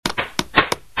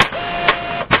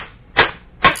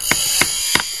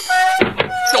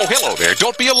Hello there.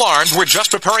 Don't be alarmed. We're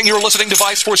just preparing your listening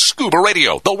device for Scuba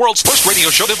Radio, the world's first radio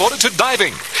show devoted to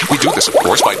diving. We do this, of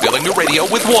course, by filling the radio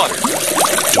with water.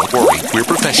 Don't worry, we're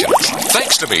professionals.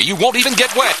 Thanks to me, you won't even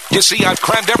get wet. You see, I've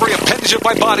crammed every appendage of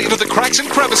my body into the cracks and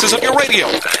crevices of your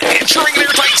radio, ensuring an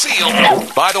airtight seal.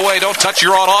 By the way, don't touch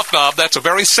your on-off knob. That's a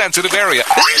very sensitive area.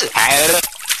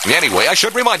 Anyway, I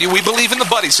should remind you, we believe in the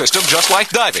buddy system just like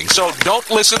diving, so don't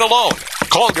listen alone.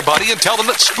 Call your buddy and tell them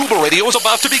that Scuba Radio is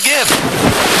about to begin.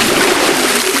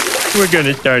 We're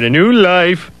gonna start a new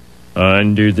life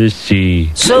under the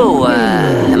sea. So,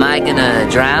 am I gonna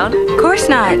drown? Of course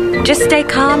not. Just stay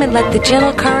calm and let the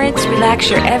gentle currents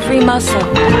relax your every muscle.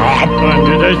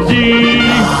 Under the sea.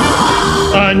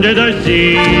 Under the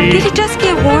sea. Did it just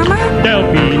get warmer?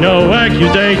 There'll be no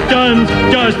accusations,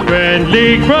 just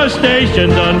friendly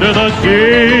crustaceans under the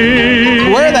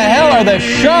sea. Where the hell are the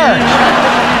sharks?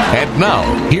 And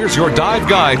now, here's your dive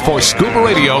guide for Scuba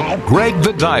Radio, Greg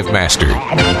the Dive Master.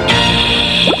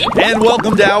 And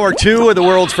welcome to Hour 2 of the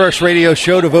world's first radio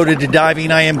show devoted to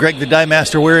diving. I am Greg the Dive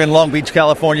Master. We're in Long Beach,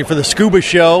 California for the Scuba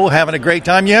Show. Having a great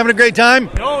time. You having a great time?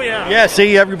 Oh, yeah. Yeah,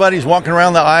 see, everybody's walking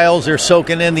around the aisles. They're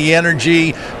soaking in the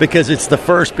energy because it's the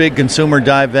first big consumer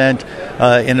dive event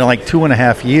in like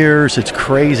 2.5 years. It's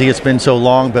crazy. It's been so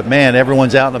long. But, man,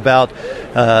 everyone's out and about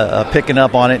picking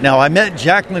up on it. Now, I met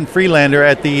Jacqueline Freelander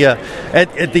at the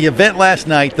event last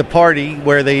night, the party,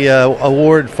 where they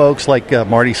award folks like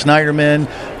Marty Snyderman.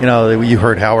 You know, you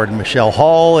heard Howard and Michelle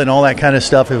Hall and all that kind of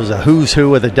stuff. It was a who's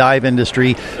who of the dive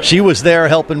industry. She was there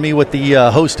helping me with the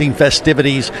hosting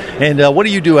festivities. And what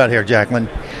do you do out here, Jacqueline?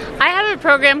 I have a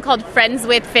program called Friends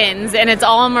with Fins, and it's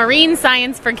all marine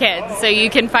science for kids. So you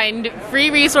can find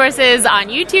free resources on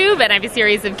YouTube, and I have a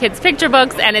series of kids' picture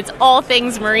books, and it's all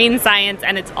things marine science,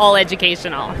 and it's all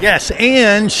educational. Yes,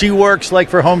 and she works like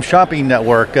for Home Shopping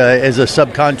Network as a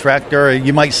subcontractor.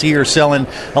 You might see her selling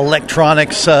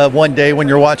electronics one day when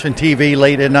you're watching TV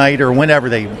late at night or whenever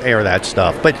they air that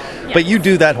stuff. But you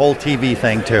do that whole TV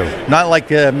thing, too. Not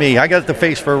like me. I got the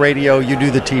face for radio. You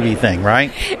do the TV thing,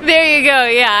 right? There you go.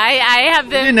 Yeah, I have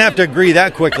the... You didn't have to agree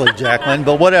that quickly, Jacqueline,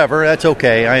 but whatever. That's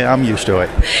okay. I'm used to it.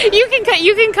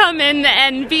 You can come in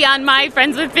and be on my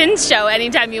Friends with Fins show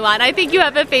anytime you want. I think you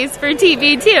have a face for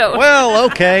TV, too. Well,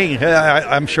 okay.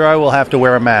 I'm sure I will have to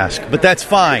wear a mask, but that's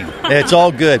fine. It's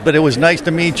all good. But it was nice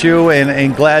to meet you,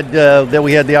 and glad that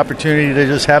we had the opportunity to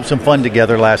just have some fun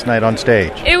together last night on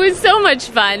stage. It was so much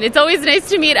fun. It's always nice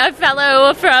to meet a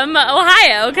fellow from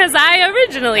Ohio, because I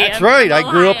originally That's right. I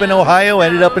grew up in Ohio,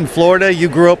 ended up in Florida. You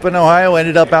grew up in Ohio,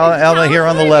 ended up out here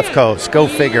on the left coast. Go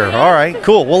figure. All right,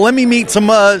 cool. Well, let me meet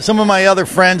some of my other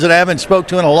friends that I haven't spoke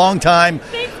to in a long time.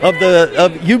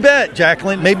 You bet,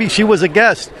 Jacqueline. Maybe she was a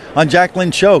guest on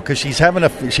Jacqueline's show because she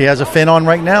has a fin on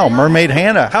right now. Mermaid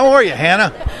Hannah. How are you,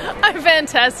 Hannah? I'm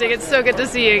fantastic. It's so good to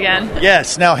see you again.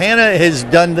 Yes. Now, Hannah has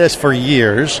done this for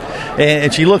years,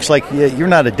 and she looks like you're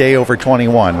not a day over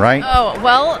 21, right? Oh,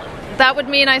 well, that would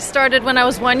mean I started when I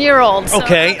was 1 year old. So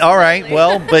okay, all right.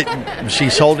 Well, but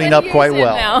she's holding up quite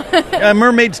well.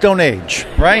 Mermaids don't age,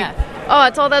 right? Yeah. Oh,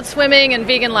 it's all that swimming and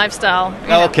vegan lifestyle.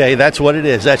 Okay, that's what it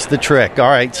is. That's the trick. All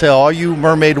right, so all you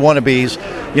mermaid wannabes,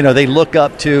 they look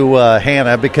up to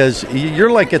Hannah because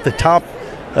you're like at the top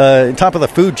of the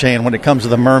food chain when it comes to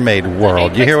the mermaid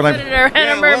world. You hear what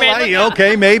I'm...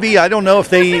 Okay, maybe. I don't know if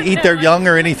they eat their young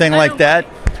or anything like that.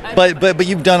 But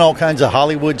you've done all kinds of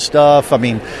Hollywood stuff. I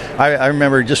mean, I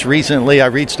remember just recently I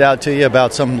reached out to you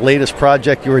about some latest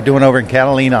project you were doing over in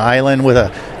Catalina Island with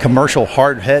a commercial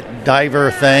hard-hit diver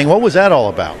thing. What was that all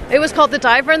about? It was called The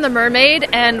Diver and the Mermaid,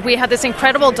 and we had this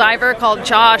incredible diver called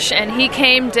Josh, and he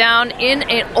came down in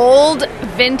an old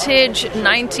vintage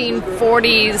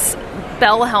 1940s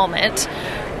bell helmet,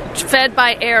 fed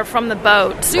by air from the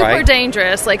boat. Super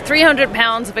dangerous, like 300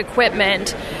 pounds of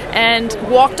equipment, and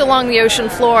walked along the ocean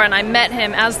floor, and I met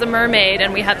him as the mermaid,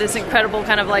 and we had this incredible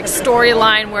kind of like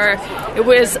storyline where it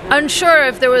was unsure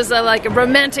if there was a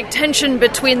romantic tension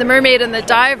between the mermaid and the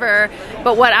diver,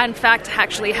 but what in fact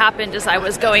actually happened is I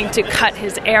was going to cut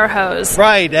his air hose.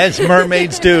 Right, as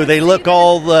mermaids do. They look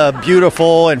all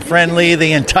beautiful and friendly,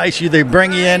 they entice you, they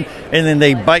bring you in, and then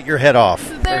they bite your head off.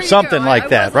 Or something like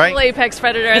that, right? I was an apex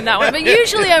predator in that one, but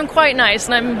usually I'm quite nice,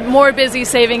 and I'm more busy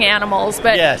saving animals.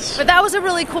 But that was a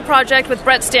really cool project with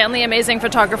Brett Stanley, amazing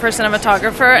photographer,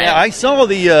 cinematographer. Yeah, I saw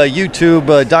the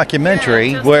YouTube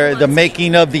documentary where the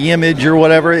making of the image or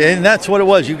whatever, and that's what it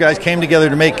was. You guys came together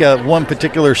to make one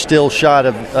particular still shot shot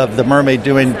of the mermaid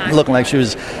looking like she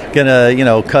was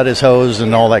gonna, cut his hose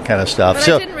and all that kind of stuff. But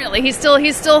I didn't really. He's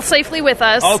still safely with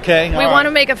us. Okay, we want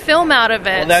to make a film out of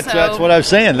it. Well, that's what I was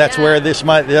saying. That's where this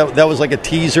that was like a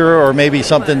teaser or maybe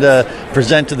something to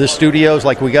present to the studios,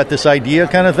 like we got this idea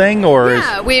kind of thing, or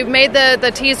we made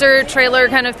the teaser trailer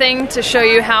kind of thing to show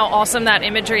you how awesome that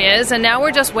imagery is, and now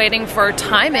we're just waiting for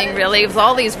timing, really, with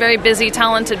all these very busy,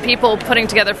 talented people putting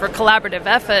together for collaborative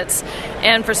efforts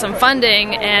and for some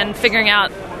funding and figuring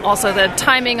out also the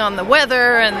timing on the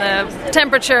weather and the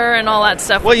temperature and all that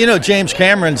stuff. Well, James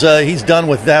Cameron's he's done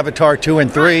with Avatar 2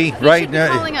 and 3, right? He should be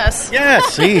calling us.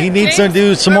 Yes, he needs to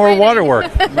do some more water work.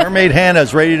 Mermaid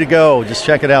Hannah's ready to go. Just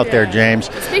check it out there, James.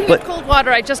 Speaking of cold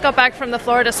water, I just got back from the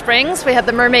Florida Springs. We had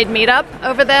the Mermaid Meetup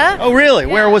over there. Oh, really?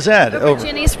 Yeah. Where was that? Over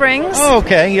Ginny Springs. Oh,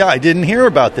 okay. Yeah, I didn't hear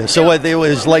about this. So it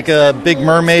was like a big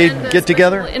mermaid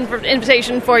get-together?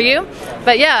 Invitation for you.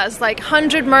 But yeah, it's like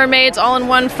 100 mermaids all in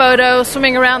one photo,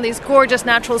 swimming around these gorgeous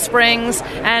natural springs.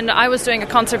 And I was doing a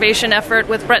conservation effort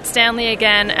with Brett Stanley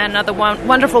again and another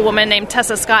wonderful woman named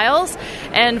Tessa Skiles.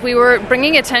 And we were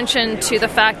bringing attention to the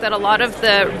fact that a lot of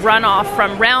the runoff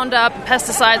from Roundup,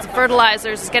 pesticides,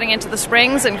 fertilizers is getting into the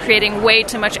springs and creating way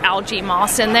too much algae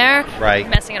moss in there, right,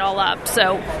 messing it all up.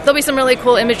 So there'll be some really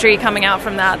cool imagery coming out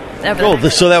from that. Cool.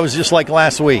 So that was just like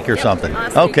last week or something.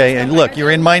 Okay, and look,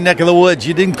 you're in my neck of the woods.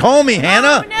 You didn't call me,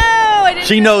 Hannah. Oh, no, I didn't.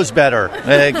 She knows better.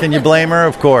 Can you blame her?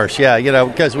 Of course. Yeah,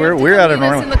 because we're out of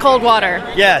in the cold water.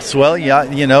 Yes. Well, yeah.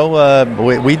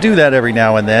 We do that every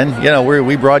now and then.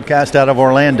 We broadcast out of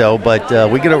Orlando,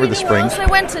 but we get over the springs. I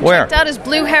went and checked out his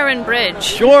Blue Heron Bridge.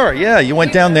 Sure. Yeah. You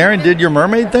went down there and did your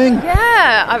mermaid thing.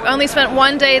 Yeah. I've only spent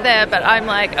one day there, but I'm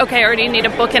like, okay, I already need to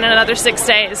book in another 6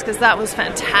 days because that was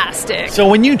fantastic. So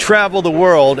when you travel the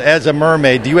world as a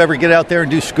mermaid, do you ever get out there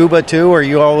and do scuba too, or are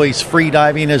you always free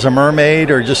diving as a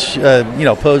mermaid, or just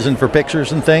posing for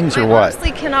pictures and things, or what? I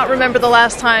honestly cannot remember the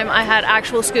last time I had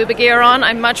actual scuba gear on.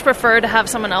 I much prefer to have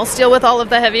someone else deal with all of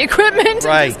the heavy equipment.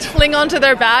 Right. And just cling onto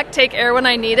their back, take air when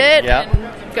I need it,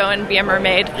 and go and be a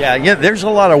mermaid. Yeah, there's a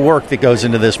lot of work that goes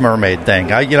into this mermaid thing.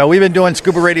 We've been doing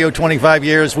Scuba Radio 25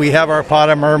 years. We have our pot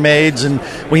of mermaids, and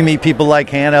we meet people like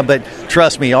Hannah, but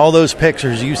trust me, all those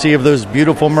pictures you see of those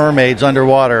beautiful mermaids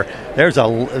underwater, there is a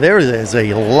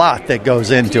lot that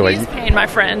goes into it. Beauty is pain, my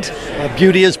friend.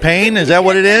 Beauty is pain? Is that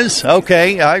what it is?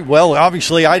 Okay.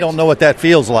 Obviously, I don't know what that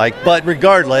feels like, but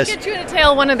regardless. I'll get you in a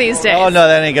tail one of these days. Oh, no,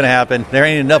 that ain't going to happen. There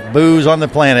ain't enough booze on the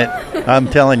planet. I'm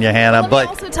telling you, Hannah. Let me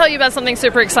also tell you about something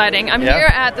super exciting. I'm here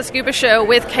at the Scuba Show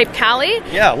with Cape Cali.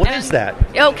 Yeah, what is that?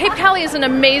 Cape Cali is an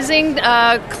amazing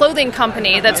clothing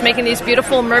company that's making these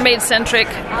beautiful mermaid-centric,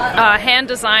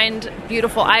 hand-designed,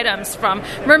 beautiful items, from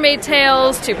mermaid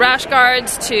tails to rash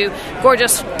guards to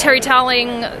gorgeous terry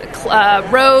toweling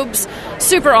robes.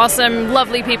 Super awesome,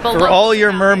 lovely people. For all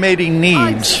your mermaiding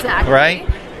needs, exactly. Right?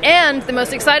 And the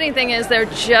most exciting thing is they're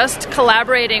just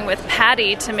collaborating with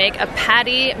PADI to make a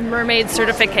PADI mermaid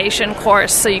certification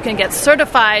course, so you can get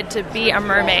certified to be a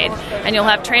mermaid. And you'll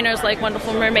have trainers like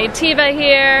wonderful mermaid Tiva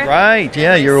here. Right,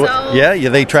 yeah,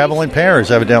 they travel in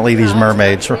pairs, evidently, these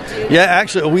mermaids. Yeah,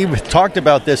 actually, we've talked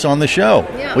about this on the show.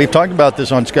 Yeah. We've talked about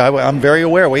this on Sky. I'm very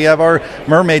aware. We have our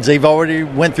mermaids. They've already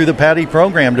went through the PADI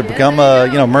program to become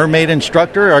a mermaid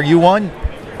instructor. Are you one?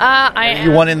 I am.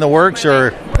 You one in the works,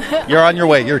 or you're on your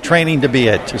way? You're training to be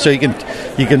it, so you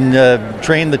can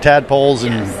train the tadpoles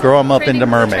and grow them up into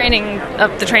mermaids. Training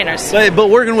of the trainers. But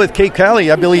working with Cape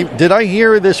Cali, I believe. Did I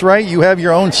hear this right? You have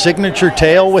your own signature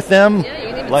tail with them.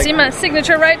 Yeah, you can see my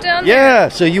signature right down there. Yeah,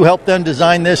 so you help them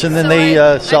design this, and then they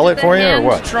sell it for you, or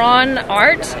what? Drawn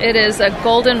art. It is a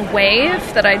golden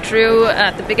wave that I drew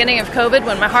at the beginning of COVID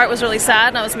when my heart was really sad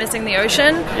and I was missing the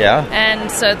ocean. Yeah. And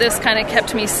so this kind of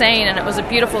kept me sane, and it was a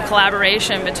beautiful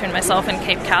collaboration between myself and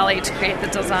Cape Cali to create the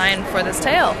design for this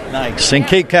tail. Nice. And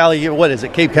Cape Cali, what is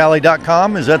it?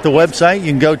 CapeCali.com? Is that the website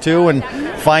you can go to and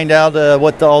find out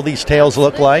what all these tails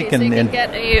look like? So you can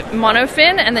get a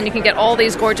monofin, and then you can get all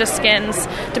these gorgeous skins.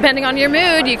 Depending on your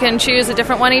mood, you can choose a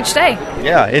different one each day.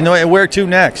 Yeah. And where to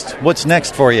next? What's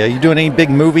next for you? Are you doing any big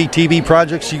movie, TV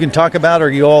projects you can talk about, or are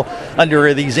you all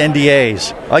under these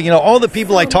NDAs? All the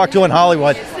people I talk to in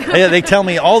Hollywood, they tell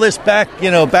me all this back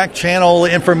channel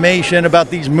information about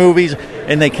these movies,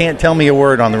 and they can't tell me a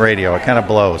word on the radio. It kind of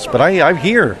blows. But I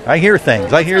hear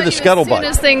things. I hear the scuttlebutt. As soon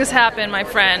as things happen, my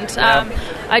friend. Yeah.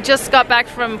 I just got back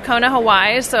from Kona,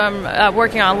 Hawaii, so I'm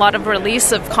working on a lot of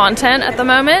release of content at the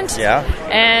moment. Yeah.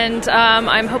 And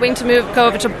I'm hoping to go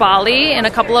over to Bali in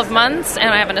a couple of months, and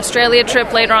I have an Australia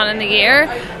trip later on in the year.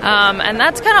 And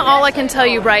that's kind of all I can tell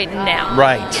you right now.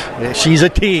 Right. She's a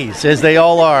tease, as they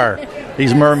all are.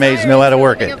 These mermaids know how to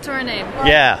work it. Up to her name.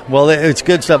 Yeah, well, it's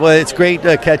good stuff. Well, it's great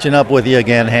catching up with you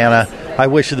again, Hannah. I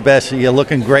wish you the best. You're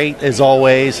looking great as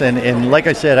always, and like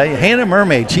I said, Hannah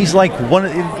Mermaid. She's like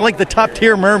like the top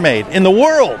tier mermaid in the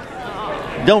world.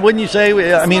 Wouldn't you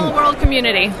say? I mean, small world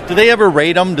community. Do they ever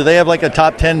rate them? Do they have like a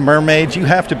top 10 mermaids? You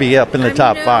have to be up in the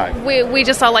top 5. We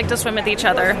just all like to swim with each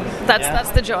other. That's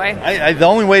the joy. The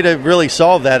only way to really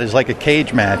solve that is like a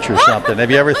cage match or something. Have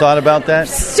you ever thought about that?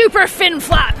 Super fin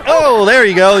flap. Oh, there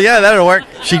you go. Yeah, that'll work.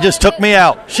 She just took me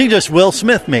out. She just Will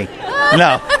Smith me.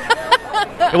 No,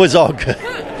 it was all good.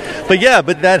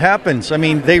 But that happens. I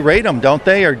mean, they rate them, don't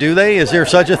they? Or do they? Is there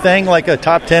such a thing like a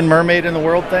top 10 mermaid in the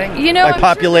world thing? Like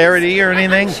popularity or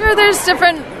anything? I'm sure there's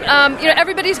different,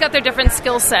 everybody's got their different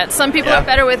skill sets. Some people are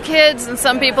better with kids, and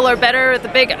some people are better at the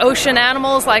big ocean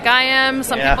animals like I am.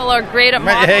 Some people are great at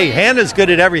modeling. Hey, Hannah's good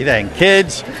at everything.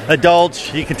 Kids, adults,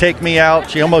 she can take me out.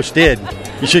 She almost did.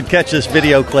 You should catch this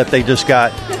video clip they just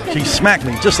got. She smacked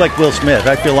me just like Will Smith.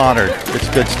 I feel honored. It's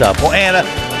good stuff. Well, Anna,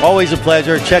 always a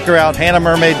pleasure. Check her out,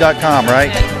 hannahmermaid.com, right?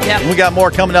 Yeah. We got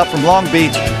more coming up from Long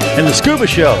Beach and the Scuba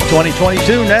Show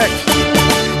 2022 next.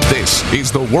 This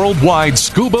is the Worldwide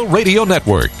Scuba Radio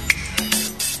Network.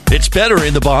 It's better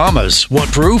in the Bahamas.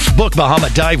 Want proof? Book Bahama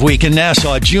Dive Week in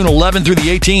Nassau, June 11th through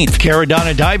the 18th.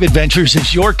 Caradonna Dive Adventures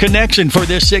is your connection for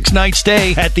this 6-night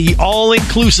stay at the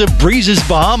all-inclusive Breezes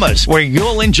Bahamas, where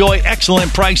you'll enjoy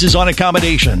excellent prices on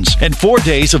accommodations and 4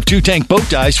 days of 2-tank boat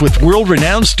dives with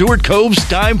world-renowned Stewart Cove's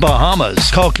Dive Bahamas.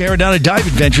 Call Caradonna Dive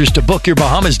Adventures to book your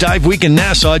Bahamas Dive Week in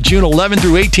Nassau, June 11th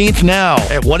through 18th now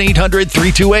at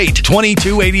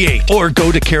 1-800-328-2288 or go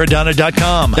to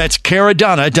caradonna.com. That's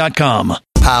caradonna.com.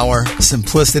 Power,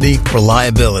 simplicity,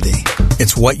 reliability.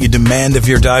 It's what you demand of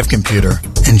your dive computer,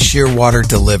 and Shearwater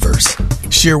delivers.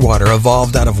 Shearwater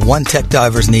evolved out of one tech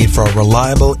diver's need for a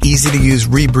reliable, easy-to-use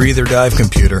rebreather dive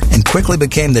computer and quickly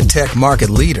became the tech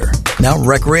market leader. Now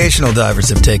recreational divers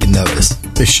have taken notice.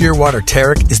 The Shearwater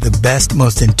Taric is the best,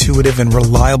 most intuitive, and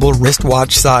reliable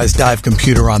wristwatch-sized dive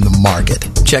computer on the market.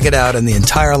 Check it out in the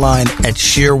entire line at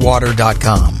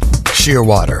shearwater.com.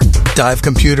 Shearwater, dive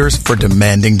computers for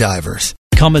demanding divers.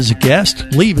 Come as a guest,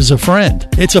 leave as a friend.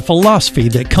 It's a philosophy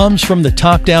that comes from the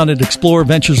top down at Explorer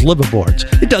Ventures liveaboards.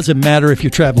 It doesn't matter if you're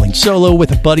traveling solo,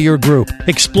 with a buddy, or group.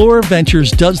 Explorer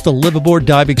Ventures does the liveaboard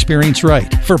dive experience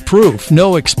right. For proof,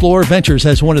 know Explorer Ventures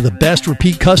has one of the best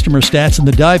repeat customer stats in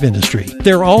the dive industry.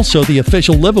 They're also the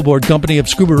official liveaboard company of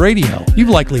Scuba Radio. You've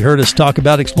likely heard us talk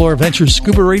about Explorer Ventures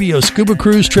Scuba Radio scuba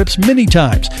cruise trips many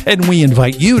times, and we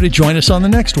invite you to join us on the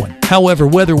next one. However,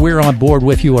 whether we're on board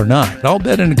with you or not, I'll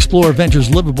bet an Explorer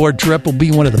Ventures liveaboard trip will be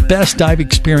one of the best dive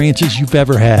experiences you've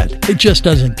ever had. It just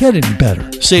doesn't get any better.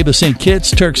 Saba St.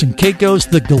 Kitts, Turks and Caicos,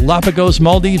 the Galapagos,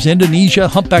 Maldives, Indonesia,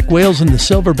 humpback whales, and the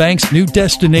Silver Banks, new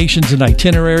destinations and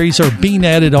itineraries are being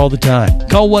added all the time.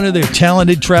 Call one of their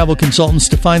talented travel consultants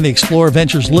to find the Explorer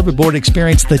Ventures liveaboard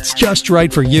experience that's just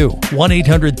right for you.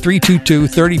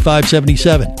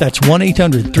 1-800-322-3577. That's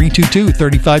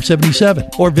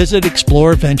 1-800-322-3577. Or visit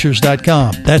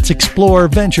explorerventures.com. That's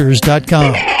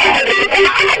explorerventures.com.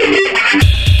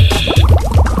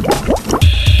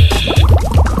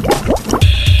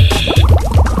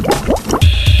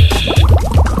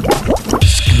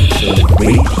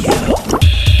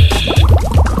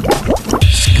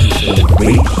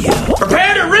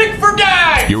 Prepare to rig for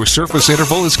dive! Your surface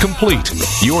interval is complete.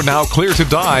 You're now clear to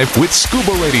dive with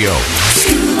Scuba Radio.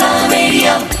 Scuba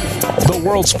Radio. The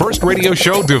world's first radio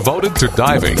show devoted to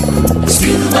diving.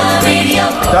 Scuba Radio.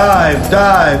 Dive,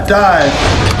 dive, dive.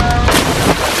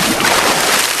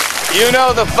 You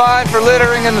know the fine for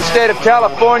littering in the state of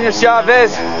California,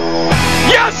 Chavez?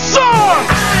 Yes, sir!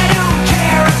 I don't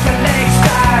care if the next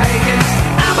dive.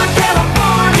 I'm a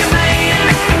California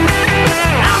man.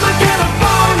 I'm a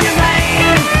California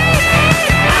man.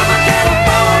 I'm a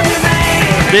California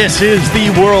man. This is the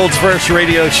world's first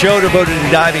radio show devoted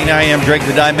to diving. I am Drake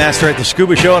the Dive Master at the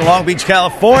Scuba Show in Long Beach,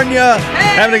 California.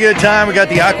 Having a good time. We got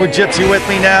the Aqua Gypsy with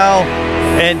me now.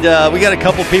 And we got a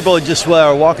couple people who just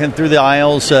are walking through the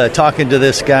aisles, talking to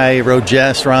this guy,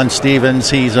 Ron Stevens.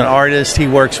 He's an artist. He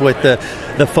works with the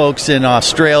folks in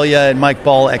Australia and Mike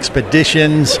Ball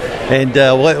Expeditions. And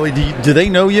do they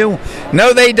know you?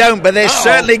 No, they don't, but they're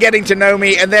certainly getting to know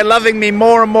me, and they're loving me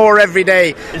more and more every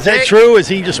day. Is that true? Is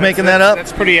he just making that up?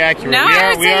 That's pretty accurate.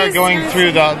 No, we are going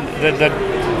through the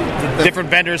different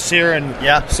vendors here, and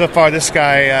so far this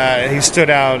guy he stood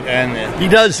out, and he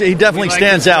definitely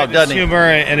stands out, doesn't he? His humor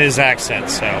and his accent.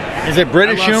 So is it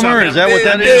British humor? Is that what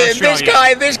that is?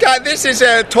 This is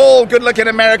a tall, good-looking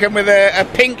American with a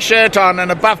pink shirt on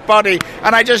and a buff body,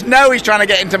 and I just know he's trying to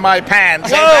get into my pants.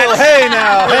 Whoa, hey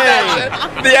now,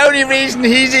 hey! The only reason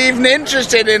he's even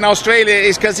interested in Australia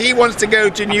is because he wants to go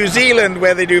to New Zealand,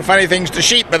 where they do funny things to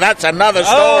sheep, but that's another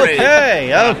story.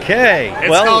 Okay.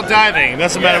 It's called diving.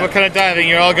 Doesn't matter what kind of diving.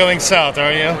 You're all going south,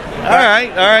 aren't you? All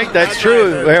right. That's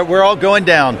true. We're all going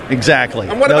down. Exactly.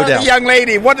 And what about the young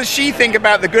lady? What does she think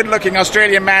about the good-looking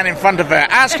Australian man in front of her?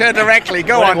 Ask her directly.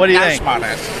 Go on. What do you think?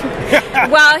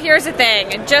 Well, here's the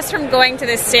thing. Just from going to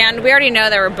this stand, we already know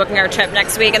that we're booking our trip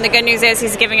next week, and the good news is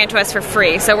he's giving it to us for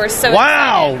free. So we're so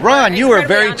excited. Ron, you were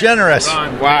very generous.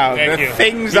 Ron, wow, thank you.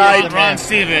 Things Ron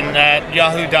Steven at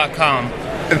yahoo.com.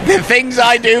 The things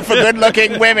I do for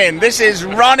good-looking women. This is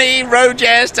Ronnie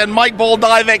Rogest and Mike Ball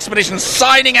Dive Expedition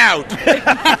signing out.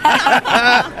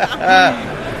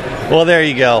 Well, there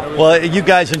you go. Well, you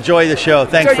guys enjoy the show.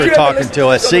 Thanks for talking to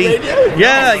us. See?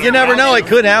 Yeah, you never know. It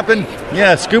could happen.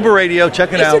 Yeah, Scuba Radio.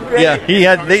 Check it out.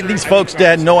 Yeah, these folks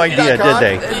had no idea, did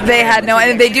they? They had no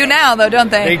idea. They do now, though, don't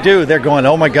they? They do. They're going,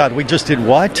 oh, my God, we just did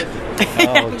what?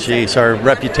 Oh, jeez, our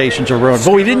reputations are ruined.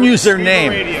 But we didn't use their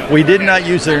name. We did not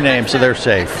use their name, so they're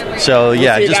safe. So,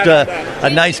 yeah, just a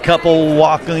nice couple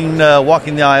walking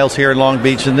the aisles here in Long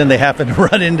Beach, and then they happen to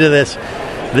run into this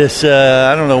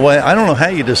I don't know how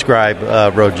you describe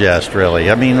Rogest,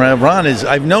 really. I mean, Ron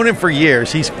I've known him for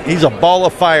years. He's a ball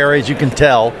of fire, as you can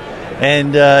tell.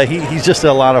 And he's just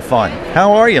a lot of fun.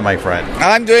 How are you, my friend?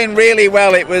 I'm doing really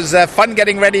well. It was fun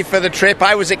getting ready for the trip.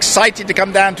 I was excited to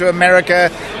come down to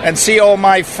America and see all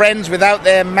my friends without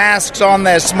their masks on,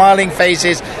 their smiling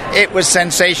faces. It was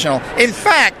sensational. In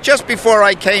fact, just before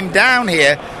I came down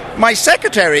here, my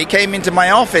secretary came into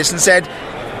my office and said,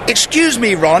 "Excuse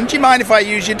me, Ron, do you mind if I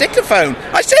use your dictaphone?"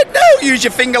 I said, "No, use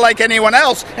your finger like anyone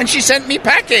else." And she sent me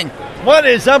packing. What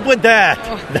is up with that?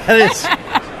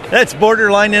 That's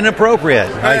borderline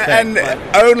inappropriate, I think.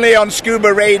 And only on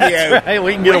Scuba Radio. That's right,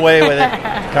 we can get away with it,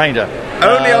 kind of.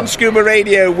 Only on Scuba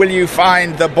Radio will you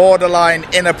find the borderline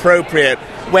inappropriate.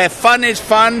 Where fun is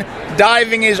fun,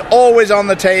 diving is always on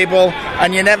the table,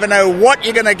 and you never know what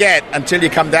you're going to get until you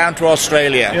come down to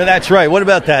Australia. Yeah, that's right. What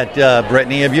about that,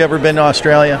 Brittany? Have you ever been to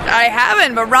Australia? I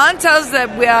haven't, but Ron tells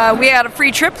that we had a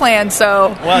free trip planned,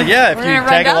 so... Well, yeah, if you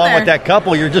tag along with that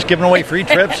couple, you're just giving away free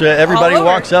trips. Everybody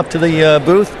walks up to the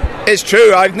booth. It's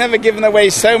true. I've never given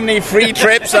away so many free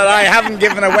trips that I haven't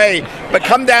given away. But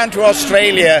come down to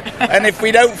Australia, and if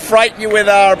we don't frighten you with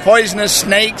our poisonous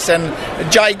snakes and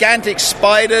gigantic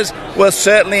spiders, we'll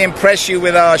certainly impress you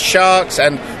with our sharks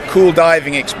and cool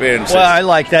diving experiences. Well, I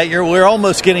like that. We're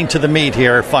almost getting to the meat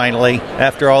here, finally,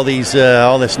 after all this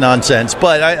nonsense.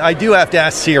 But I do have to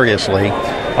ask seriously.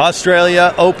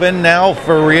 Australia open now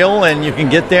for real, and you can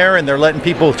get there, and they're letting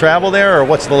people travel there, or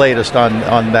what's the latest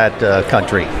on that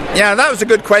country? Yeah, that was a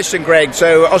good question, Greg.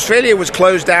 So Australia was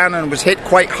closed down and was hit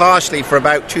quite harshly for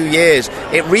about 2 years.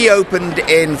 It reopened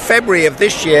in February of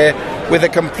this year with a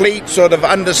complete sort of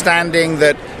understanding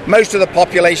that most of the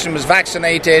population was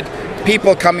vaccinated,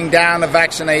 people coming down are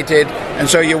vaccinated, and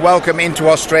so you're welcome into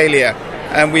Australia.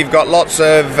 And we've got lots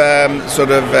of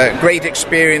great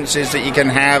experiences that you can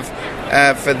have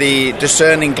for the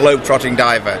discerning globetrotting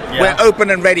diver. Yeah. We're open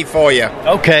and ready for you.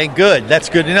 Okay, good. That's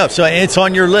good enough. So it's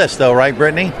on your list, though, right,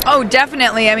 Brittany? Oh,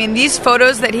 definitely. I mean, these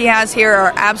photos that he has here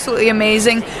are absolutely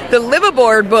amazing. The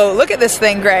liveaboard boat. Look at this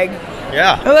thing, Greg.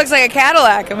 Yeah. It looks like a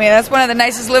Cadillac. I mean, that's one of the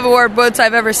nicest liveaboard boats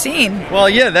I've ever seen. Well,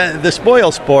 yeah, the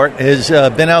Spoil Sport has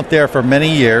been out there for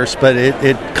many years, but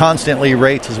it constantly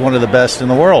rates as one of the best in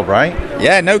the world, right?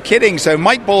 Yeah, no kidding. So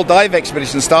Mike Ball Dive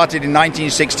Expedition started in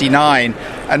 1969,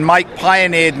 and Mike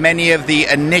pioneered many of the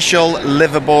initial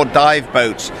liveaboard dive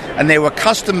boats, and they were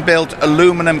custom-built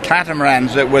aluminum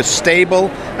catamarans that were stable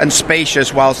and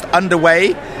spacious whilst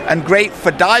underway and great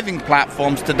for diving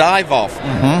platforms to dive off.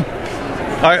 Mm-hmm.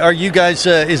 Are you guys,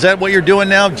 is that what you're doing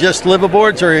now, just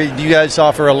liveaboards, or do you guys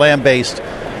offer a land-based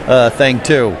thing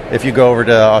too, if you go over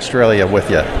to Australia with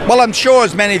you? Well, I'm sure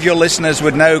as many of your listeners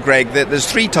would know, Greg, that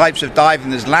there's 3 types of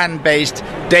diving. There's land-based,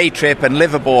 day trip, and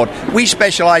liveaboard. We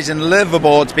specialize in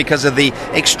liveaboards because of the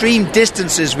extreme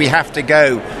distances we have to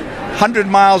go. 100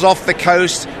 miles off the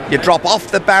coast, you drop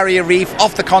off the barrier reef,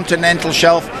 off the continental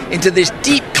shelf, into this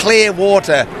deep, clear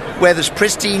water where there's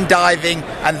pristine diving,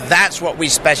 and that's what we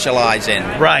specialize in.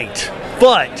 Right.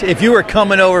 But if you were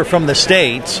coming over from the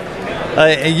States,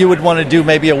 you would want to do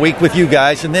maybe a week with you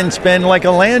guys and then spend like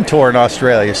a land tour in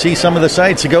Australia, see some of the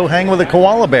sights, go hang with a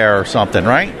koala bear or something,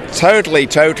 right?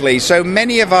 Totally. So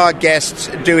many of our guests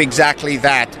do exactly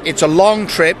that. It's a long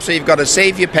trip, so you've got to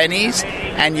save your pennies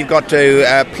and you've got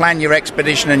to plan your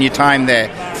expedition and your time there.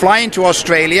 Fly into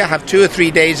Australia, have 2 or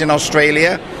 3 days in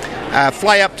Australia,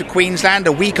 fly up to Queensland,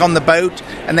 a week on the boat,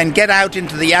 and then get out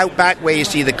into the outback where you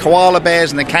see the koala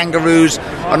bears and the kangaroos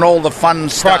and all the fun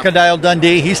stuff. Crocodile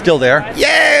Dundee, he's still there.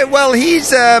 Yeah, well, he's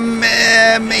That's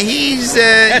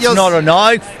not a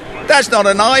knife. That's not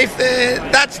a knife.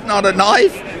 That's not a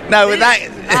knife. No,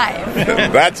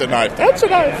 that's a knife. That's a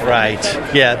knife. Right.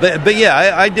 Yeah, but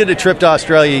yeah, I did a trip to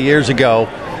Australia years ago.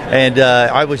 And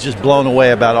I was just blown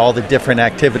away about all the different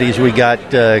activities we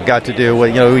got to do.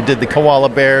 We did the koala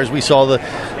bears. We saw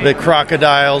the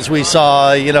crocodiles. We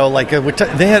saw, they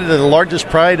had the largest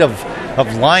pride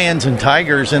of lions and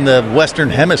tigers in the Western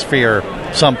Hemisphere.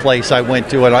 Someplace I went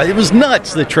to, and it was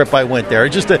nuts. The trip I went there,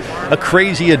 just a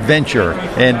crazy adventure.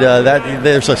 And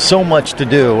there's so much to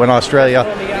do in Australia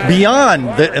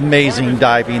beyond the amazing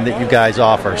diving that you guys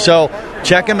offer. So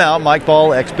check them out, Mike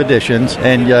Ball Expeditions,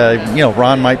 and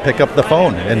Ron might pick up the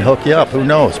phone and hook you up. Who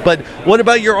knows? But what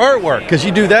about your artwork? Because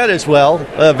you do that as well,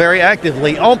 very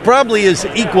actively. Probably is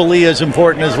equally as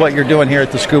important as what you're doing here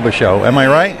at the Scuba Show. Am I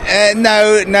right?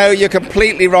 No, you're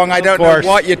completely wrong. I don't know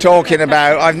what you're talking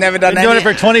about. I've never done any. Doing it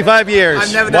for 25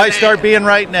 years. Why start being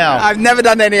right now? I've never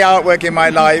done any artwork in my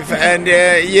life, and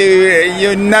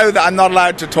you know that I'm not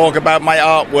allowed to talk about my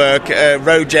artwork,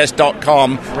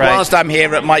 rojess.com, whilst I'm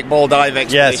here at Mike Ball Dive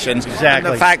Expeditions. Yes, exactly.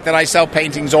 And the fact that I sell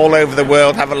paintings all over the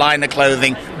world, have a line of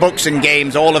clothing, books and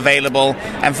games, all available,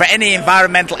 and for any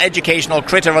environmental, educational,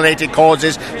 critter-related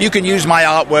causes, you can use my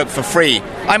artwork for free.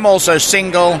 I'm also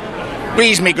single,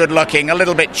 reasonably good-looking, a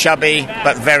little bit chubby,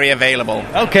 but very available.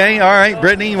 Okay, all right.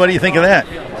 Brittany, what do you think of that?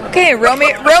 Okay,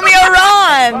 Romeo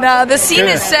Ron. The scene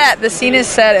is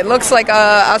set. It looks like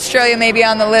Australia may be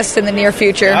on the list in the near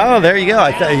future. Oh, there you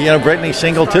go. Brittany's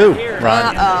single too,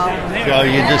 Ron. So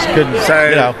you just couldn't.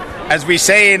 As we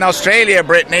say in Australia,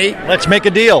 Brittany, let's make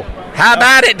a deal. How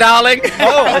about it, darling? Oh,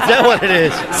 is that what it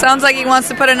is? Sounds like he wants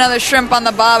to put another shrimp on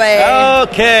the bobby.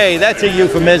 Okay, that's a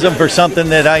euphemism for something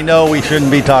that I know we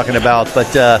shouldn't be talking about, but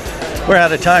we're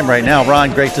out of time right now.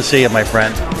 Ron, great to see you, my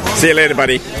friend. See you later,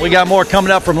 buddy. We got more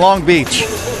coming up from Long Beach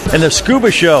and the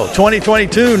Scuba Show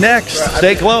 2022 next.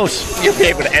 Stay close. You'll be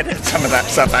able to edit some of that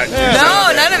stuff out.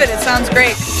 No, none of it. It sounds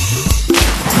great.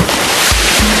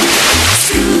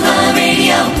 Scuba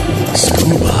Radio.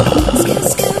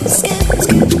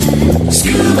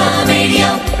 Scuba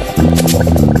Radio.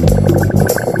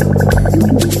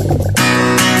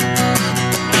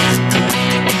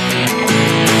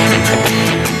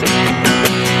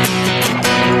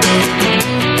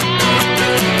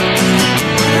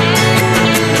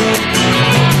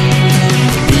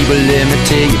 Let me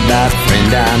tell you about a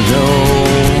friend I know.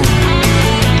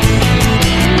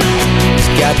 He's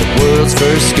got the world's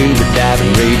first scuba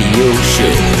diving radio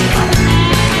show.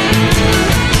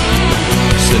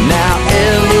 So now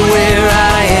everywhere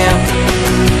I am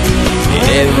and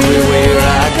everywhere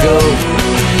I go,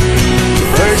 the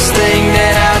first thing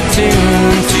that I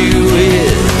tune to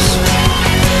is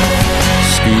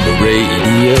Scuba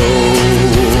Radio.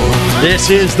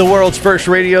 This is the world's first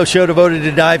radio show devoted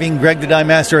to diving. Greg the Dive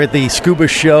Master at the Scuba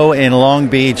Show in Long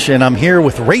Beach, and I'm here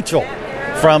with Rachel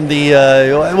from the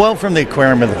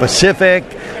Aquarium of the Pacific.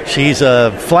 She's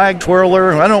a flag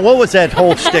twirler. I don't know, what was that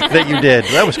whole shtick that you did?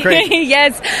 That was crazy.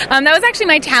 Yes, that was actually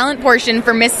my talent portion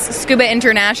for Miss Scuba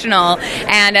International,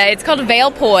 and it's called a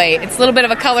veil poi. It's a little bit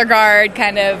of a color guard,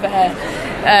 kind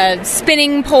of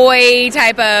spinning poi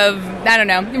type of, I don't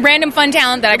know, random fun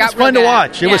talent that I got. It was fun to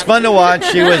watch. It was fun to watch.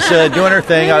 She was doing her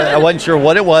thing. I wasn't sure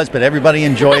what it was, but everybody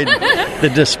enjoyed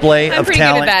the display of talent. I'm pretty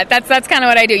good at that. That's kind of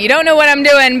what I do. You don't know what I'm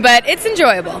doing, but it's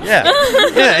enjoyable.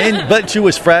 Yeah. But she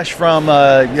was fresh from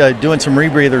doing some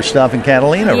rebreather stuff in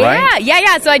Catalina, right?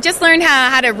 Yeah. So I just learned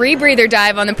how to rebreather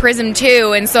dive on the Prism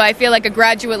 2, and so I feel like a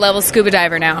graduate level scuba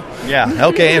diver now. Yeah.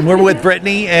 Okay. And we're with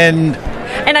Brittany and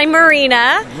I'm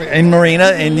Marina.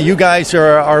 And you guys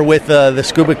are with the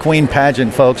Scuba Queen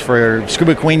pageant, folks, for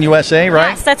Scuba Queen USA, right?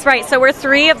 Yes, that's right. So we're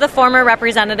 3 of the former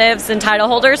representatives and title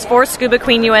holders for Scuba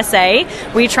Queen USA.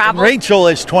 We travel. Rachel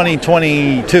is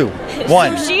 2022.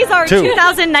 One. So she's our two.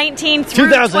 2019 through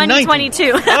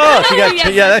 2022. Oh, she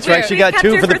got yeah, that's right. She got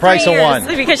two for the price of one.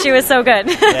 Because she was so good.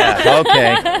 Yeah,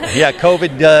 okay. Yeah,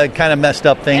 COVID kind of messed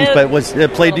up things, but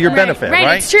it played to your benefit,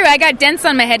 right? It's true. I got dents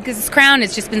on my head because this crown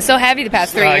has just been so heavy the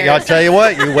past 3 years. I'll tell you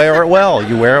what, you wear it well.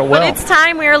 You wear it well. But it's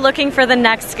time. We are looking for the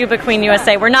next Scuba Queen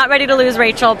USA. We're not ready to lose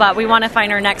Rachel, but we want to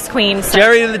find our next queen. So.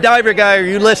 Jerry the diver guy, are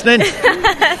you listening?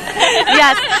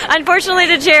 Yes. Unfortunately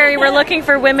to Jerry, we're looking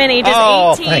for women ages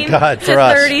 18 to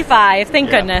 35. Thank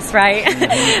goodness, right?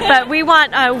 But we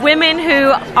want women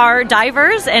who are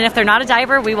divers, and if they're not a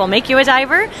diver, we will make you a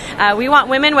diver. We want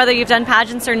women, whether you've done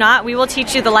pageants or not, we will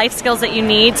teach you the life skills that you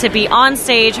need to be on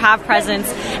stage, have presence,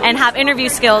 and have interview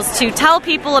skills to tell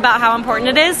people about how important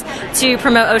it is to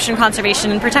promote ocean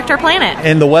conservation and protect our planet.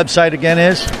 And the website again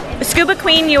is?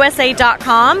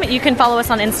 ScubaQueenUSA.com. You can follow us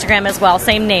on Instagram as well.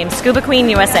 Same name, Scuba Queen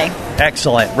USA.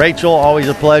 Excellent. Rachel, always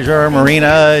a pleasure.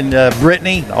 Marina and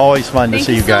Brittany, always fun to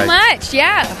see you guys. Thank you so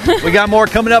much. Yeah. We got more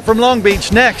coming up from Long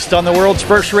Beach next on the world's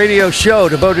first radio show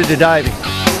devoted to diving.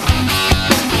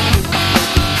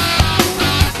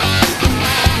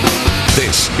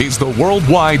 This is the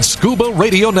Worldwide Scuba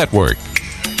Radio Network.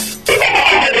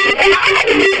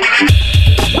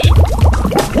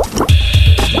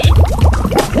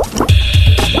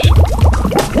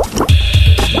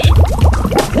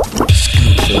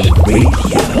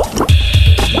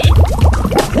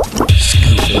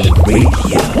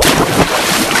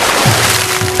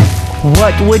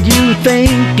 What would you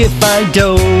think if I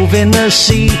dove in the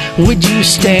sea? Would you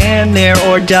stand there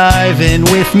or dive in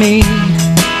with me?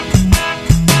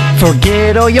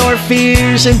 Forget all your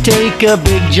fears and take a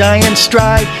big giant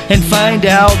stride and find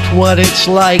out what it's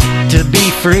like to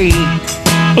be free.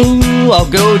 Ooh, I'll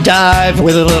go dive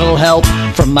with a little help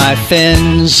from my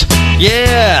fins.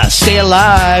 Yeah, stay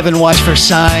alive and watch for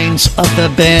signs of the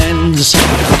bends.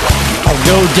 I'll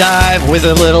go dive with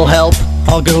a little help.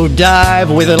 I'll go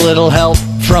dive with a little help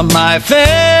from my fins.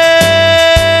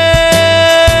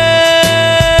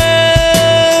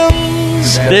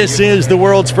 This is the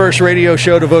world's first radio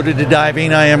show devoted to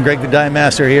diving. I am Greg the Dive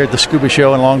Master here at the Scuba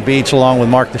Show in Long Beach, along with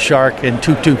Mark the Shark and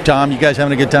Toot Toot Tom. You guys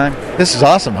having a good time? This is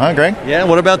awesome, huh, Greg? Yeah,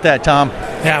 what about that, Tom?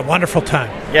 Yeah, wonderful time.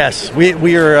 Yes,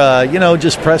 we are,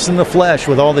 just pressing the flesh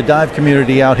with all the dive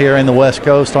community out here in the West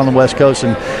Coast, on the West Coast,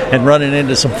 and running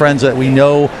into some friends that we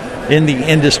know in the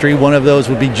industry. One of those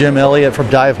would be Jim Elliott from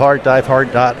DiveHeart,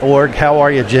 diveheart.org. How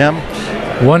are you, Jim?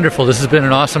 Wonderful. This has been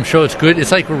an awesome show. It's good.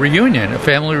 It's like a reunion, a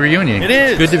family reunion. It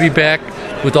is. It's good to be back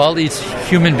with all these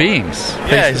human beings.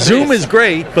 Yeah, Zoom is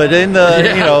great, but in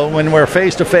the when we're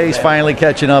face to face, finally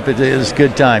catching up, it is a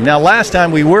good time. Now, last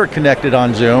time we were connected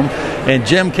on Zoom, and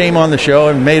Jim came on the show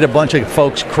and made a bunch of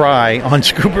folks cry on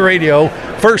Scuba Radio.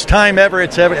 First time ever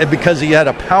because he had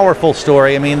a powerful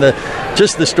story. I mean, the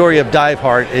story of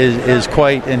DiveHeart is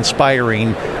quite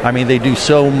inspiring. I mean, they do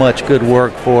so much good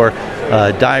work for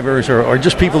divers or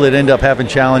just people that end up having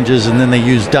challenges, and then they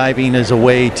use diving as a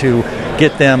way to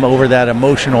get them over that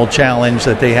emotional challenge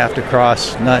that they have to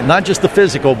cross, not just the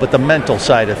physical but the mental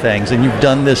side of things. And you've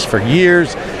done this for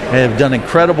years and have done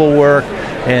incredible work.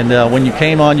 And when you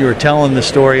came on, you were telling the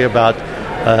story about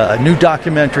a new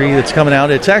documentary that's coming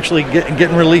out. It's actually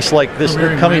getting released like this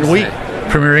coming week.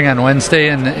 Premiering on Wednesday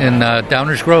in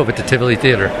Downers Grove at the Tivoli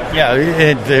Theater. Yeah,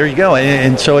 and there you go.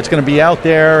 And so it's going to be out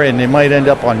there, and it might end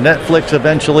up on Netflix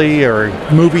eventually or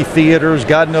movie theaters,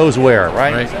 God knows where,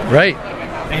 right? Right.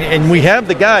 And we have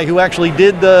the guy who actually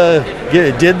did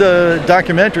the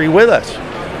documentary with us,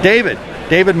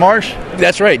 David Marsh.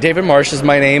 That's right. David Marsh is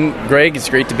my name. Greg, it's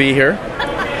great to be here.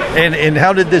 And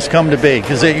how did this come to be?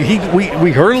 Because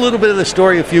we heard a little bit of the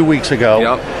story a few weeks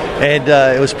ago, and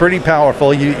it was pretty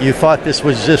powerful. You thought this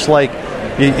was just like,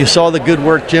 you saw the good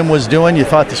work Jim was doing, you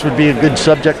thought this would be a good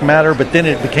subject matter, but then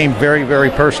it became very, very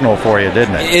personal for you,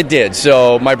 didn't it? It did.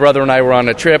 So my brother and I were on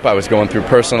a trip. I was going through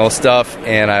personal stuff,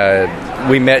 and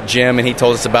we met Jim, and he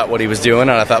told us about what he was doing,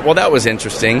 and I thought, well, that was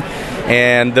interesting.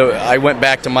 And I went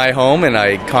back to my home, and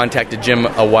I contacted Jim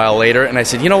a while later, and I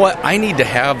said, you know what, I need to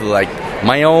have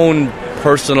my own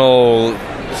personal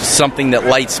something that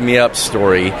lights me up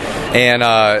story, and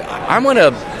I'm going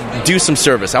to do some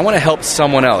service. I want to help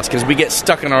someone else, because we get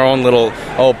stuck in our own little,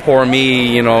 oh, poor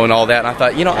me, and all that. And I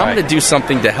thought, I'm going to do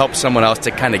something to help someone else,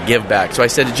 to kind of give back. So I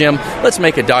said to Jim, let's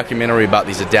make a documentary about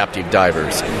these adaptive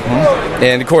divers. Mm-hmm.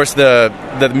 And of course, the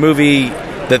movie,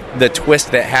 the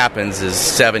twist that happens is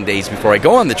 7 days before I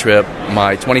go on the trip,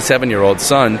 my 27-year-old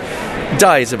son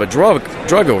dies of a drug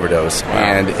overdose. Wow.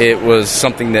 And it was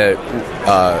something that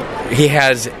he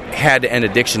has had an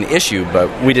addiction issue, but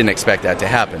we didn't expect that to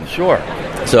happen. Sure.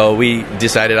 So we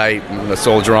decided I'm going to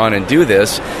soldier on and do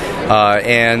this.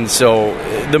 And so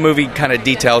the movie kind of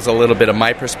details a little bit of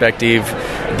my perspective,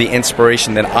 the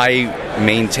inspiration that I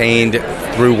maintained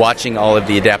through watching all of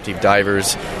the adaptive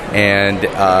divers. And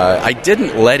I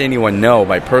didn't let anyone know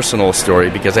my personal story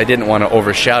because I didn't want to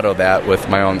overshadow that with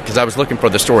my own, because I was looking for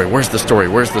the story. Where's the story?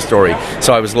 Where's the story?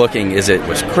 So I was looking, is it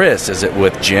with Chris? Is it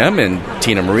with Jim and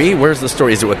Tina Marie? Where's the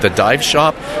story? Is it with the dive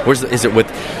shop? Is it with,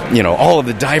 all of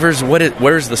the divers?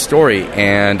 Where's the story?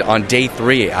 And on day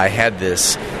 3, I had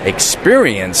this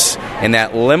experience in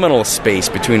that liminal space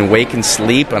between wake and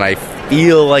sleep, and I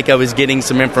feel like I was getting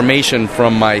some information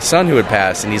from my son who had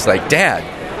passed, and he's like,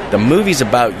 Dad, the movie's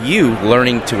about you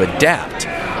learning to adapt.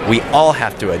 We all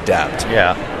have to adapt.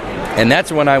 Yeah. And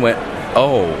that's when I went,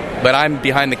 oh, but I'm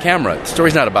behind the camera. The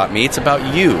story's not about me. It's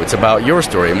about you. It's about your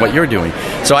story and what you're doing.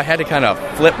 So I had to kind of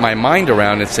flip my mind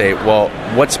around and say, well,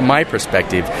 what's my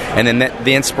perspective? And then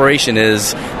the inspiration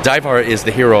is, Diveheart is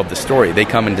the hero of the story. They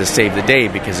come in to save the day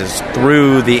because it's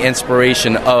through the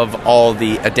inspiration of all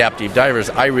the adaptive divers,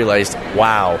 I realized,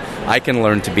 wow, I can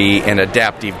learn to be an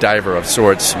adaptive diver of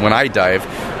sorts when I dive,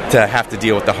 to have to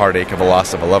deal with the heartache of a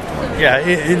loss of a loved one. Yeah,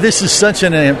 this is such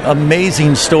an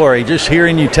amazing story. Just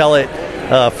hearing you tell it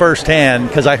firsthand,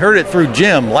 because I heard it through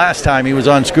Jim last time he was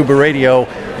on Scuba Radio,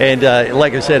 and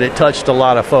like I said, it touched a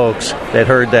lot of folks that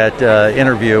heard that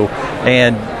interview.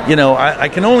 And I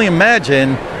can only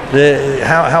imagine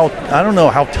how I don't know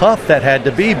how tough that had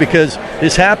to be, because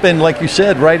this happened, like you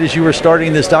said, right as you were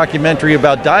starting this documentary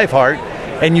about Diveheart,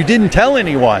 and you didn't tell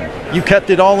anyone. You kept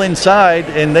it all inside,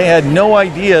 and they had no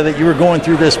idea that you were going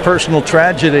through this personal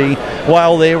tragedy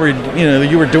while they were,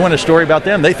 you were doing a story about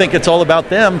them. They think it's all about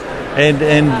them, and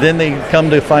then they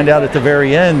come to find out at the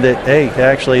very end that, hey,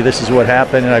 actually this is what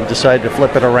happened, and I've decided to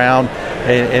flip it around,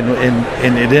 and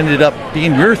it ended up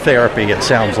being your therapy, it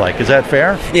sounds like. Is that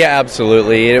fair? Yeah,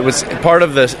 absolutely. It was part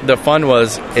of the fun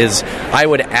is I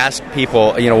would ask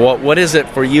people, what is it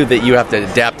for you that you have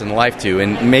to adapt in life to?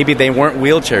 And maybe they weren't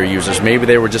wheelchair users. Maybe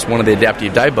they were just one of the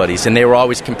adaptive dive buddies, and they were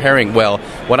always comparing, well,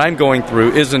 what I'm going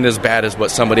through isn't as bad as what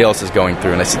somebody else is going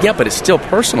through. And I said, yeah, but it's still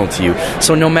personal to you.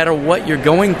 So no matter what you're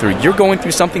going through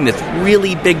something that's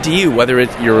really big to you, whether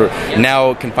you're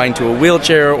now confined to a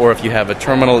wheelchair or if you have a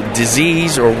terminal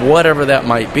disease or whatever that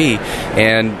might be.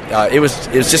 And it was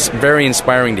just very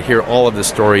inspiring to hear all of the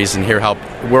stories and hear how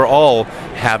we're all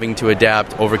having to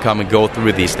adapt, overcome, and go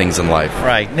through these things in life.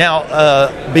 Right.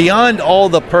 Now, beyond all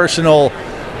the personal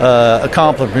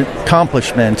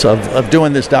accomplishments of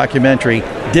doing this documentary,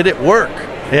 did it work?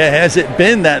 Has it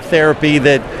been that therapy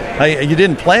that you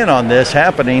didn't plan on this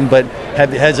happening, but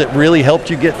has it really helped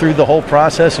you get through the whole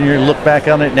process, and you look back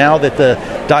on it now that the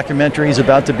documentary is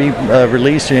about to be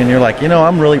released, and you're like,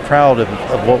 I'm really proud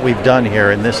of what we've done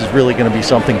here, and this is really going to be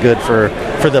something good for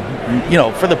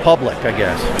the public, I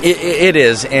guess. It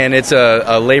is, and it's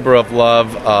a labor of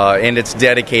love, and it's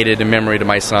dedicated in memory to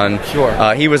my son.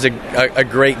 Sure. He was a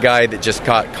great guy that just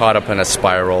caught up in a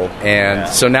spiral, and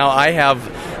so now I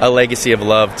have a legacy of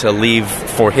love to leave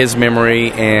for his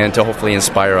memory and to hopefully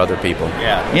inspire other people.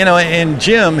 Yeah. And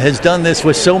Jim has done this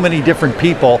with so many different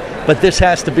people, but this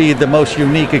has to be the most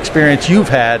unique experience you've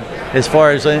had as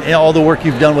far as all the work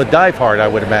you've done with Diveheart, I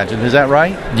would imagine. Is that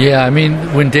right? Yeah, I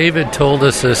mean, when David told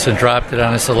us this and dropped it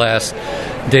on us the last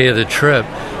day of the trip,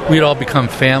 we'd all become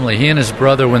family. He and his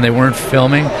brother, when they weren't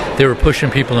filming, they were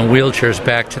pushing people in wheelchairs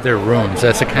back to their rooms.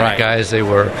 That's the kind of guys they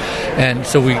were. And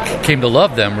so we came to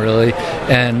love them, really.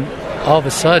 And all of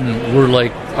a sudden, we're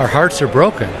like, our hearts are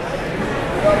broken.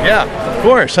 Yeah, of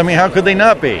course. I mean, how could they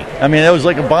not be? I mean, that was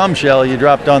like a bombshell you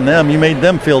dropped on them. You made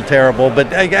them feel terrible.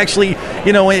 But actually,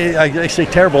 I say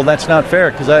terrible, that's not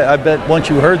fair, because I bet once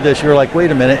you heard this, you're like,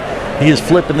 wait a minute, he is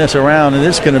flipping this around, and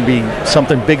this is going to be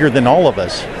something bigger than all of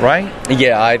us, right?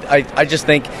 Yeah, I just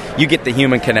think you get the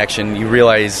human connection. You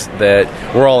realize that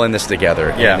we're all in this together.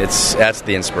 Yeah. And that's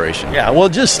the inspiration. Yeah, well,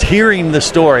 just hearing the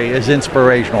story is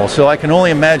inspirational, so I can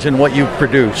only imagine what you've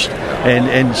produced.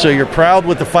 And so you're proud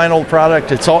with the final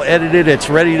product. It's all edited. It's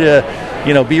ready to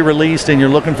be released, and you're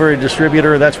looking for a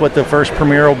distributor. That's what the first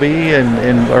premiere will be,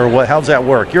 or what? How's that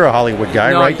work? You're a Hollywood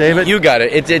guy, right, David? You got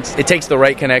it. It takes the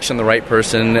right connection, the right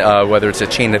person, whether it's a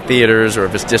chain of theaters or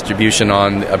if it's distribution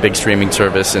on a big streaming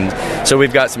service. And so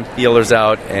we've got some feelers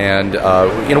out, and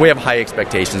we have high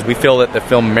expectations. We feel that the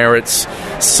film merits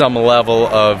some level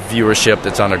of viewership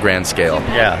that's on a grand scale.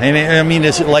 Yeah, and I mean,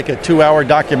 is it like a 2-hour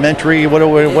documentary? What are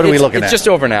we looking at? It's just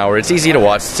over an hour. It's easy to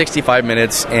watch, 65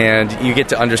 minutes, and you get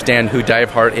to understand who Dive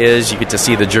Heart is. You get to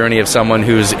see the journey of someone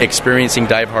who's experiencing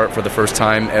Dive Heart for the first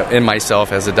time, and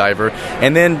myself as a diver.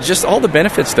 And then just all the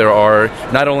benefits there are,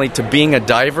 not only to being a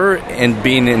diver and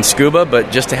being in scuba,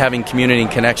 but just to having community and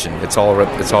connection. It's all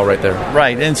right there.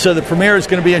 Right, and so the premiere is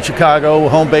going to be in Chicago,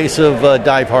 home base of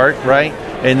Dive Heart, right?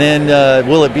 And then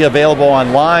will it be available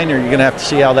online, or are you going to have to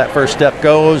see how that first step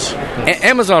goes?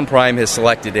 Amazon Prime has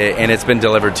selected it, and it's been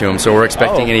delivered to them, so we're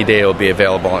expecting any day it will be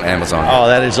available on Amazon. Oh,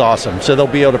 that is awesome. So they'll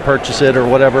be able to purchase it or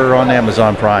whatever on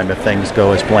Amazon Prime if things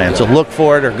go as planned. So look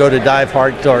for it or go to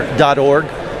diveheart.org.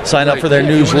 Sign up for their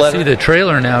newsletter. If you want to see the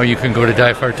trailer now, you can go to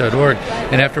diveheart.org,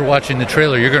 and after watching the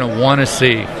trailer, you're going to want to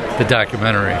see the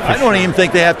documentary. I don't even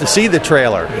think they have to see the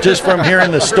trailer. Just from hearing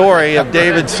the story of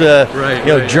David's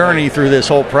journey through this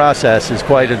whole process is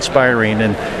quite inspiring.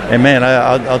 And man,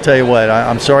 I'll tell you what,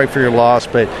 I'm sorry for your loss,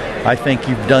 but I think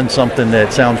you've done something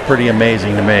that sounds pretty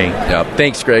amazing to me. Yeah,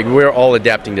 thanks, Greg. We're all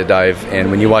adapting to dive, and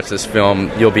when you watch this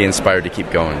film, you'll be inspired to keep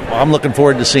going. Well, I'm looking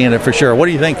forward to seeing it for sure. What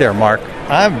do you think there, Mark?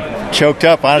 I'm choked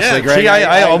up, honestly, yeah, Greg. See,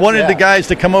 I wanted the guys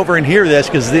to come over and hear this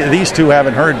because these two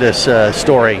haven't heard this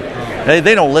story.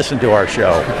 They don't listen to our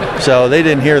show, so they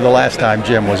didn't hear the last time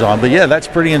Jim was on. But yeah, that's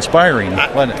pretty inspiring.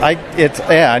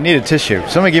 I need a tissue.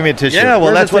 Somebody give me a tissue. Yeah, well,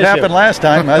 Where's that's the what tissue? happened last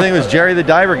time. I think it was Jerry the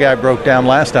Diver guy broke down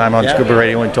last time on Scuba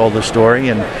Radio and told the story.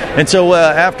 And so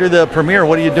after the premiere,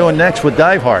 what are you doing next with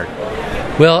Dive Heart?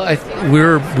 Well,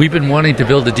 we've been wanting to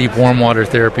build a deep warm water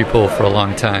therapy pool for a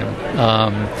long time.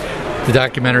 The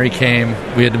documentary came.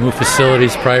 We had to move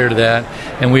facilities prior to that,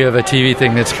 and we have a TV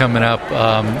thing that's coming up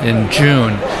in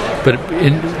June. But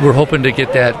we're hoping to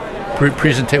get that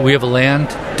presentation. We have a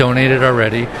land donated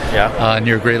already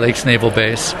near Great Lakes Naval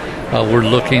Base. We're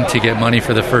looking to get money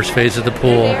for the first phase of the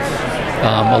pool.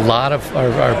 A lot of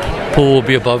our pool will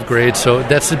be above grade, so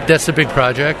that's a big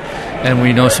project. And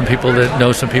we know some people that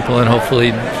know some people, and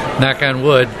hopefully, knock on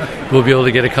wood, we'll be able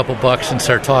to get a couple bucks and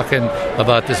start talking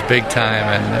about this big time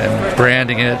and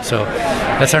branding it. So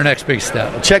that's our next big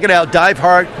step. Check it out,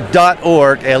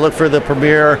 diveheart.org, and look for the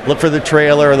premiere, look for the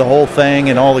trailer, the whole thing,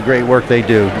 and all the great work they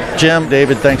do. Jim,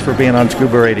 David, thanks for being on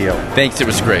Scuba Radio. Thanks, it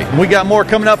was great. We got more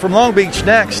coming up from Long Beach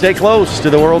next. Stay close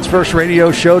to the world's first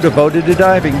radio show devoted to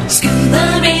diving.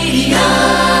 Scuba Radio.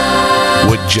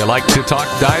 Would you like to talk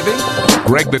diving?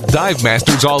 Greg the Dive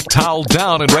Master's all toweled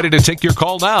down and ready to take your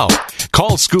call now.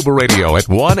 Call Scuba Radio at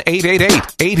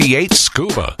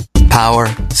 1-888-88-SCUBA. Power,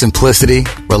 simplicity,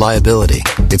 reliability.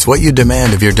 It's what you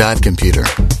demand of your dive computer.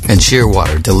 And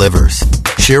Shearwater delivers.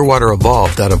 Shearwater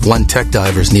evolved out of one tech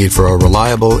diver's need for a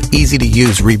reliable,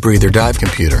 easy-to-use rebreather dive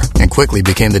computer and quickly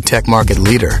became the tech market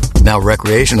leader. Now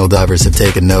recreational divers have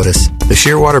taken notice. The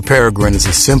Shearwater Peregrine is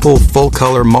a simple,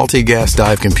 full-color, multi-gas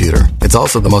dive computer. It's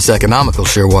also the most economical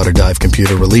Shearwater dive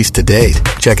computer released to date.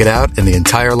 Check it out and the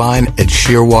entire line at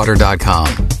shearwater.com.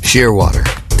 Shearwater.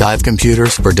 Dive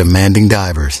computers for demanding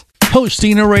divers.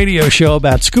 Hosting a radio show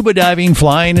about scuba diving,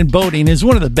 flying, and boating is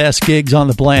one of the best gigs on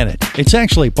the planet. It's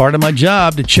actually part of my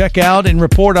job to check out and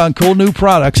report on cool new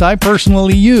products I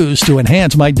personally use to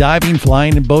enhance my diving,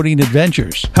 flying, and boating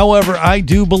adventures. However, I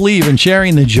do believe in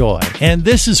sharing the joy, and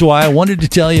this is why I wanted to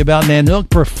tell you about Nanook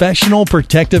Professional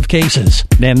Protective Cases.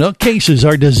 Nanook cases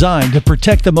are designed to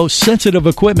protect the most sensitive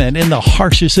equipment in the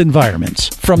harshest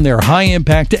environments. From their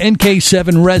high-impact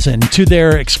NK7 resin to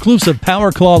their exclusive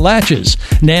Power Claw latches,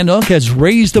 Nanook has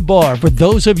raised the bar for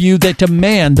those of you that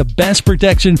demand the best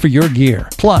protection for your gear.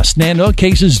 Plus, Nanook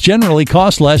cases generally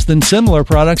cost less than similar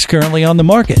products currently on the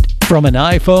market. From an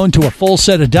iPhone to a full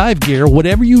set of dive gear,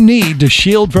 whatever you need to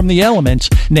shield from the elements,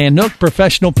 Nanook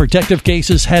Professional Protective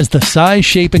Cases has the size,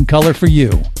 shape, and color for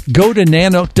you. Go to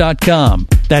Nanook.com.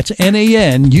 That's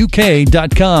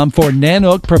NANUK.com for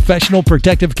Nanook Professional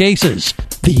Protective Cases.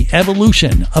 The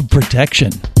evolution of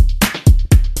protection.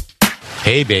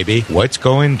 Hey, baby, what's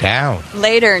going down?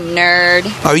 Later, nerd.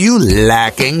 Are you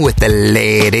lacking with the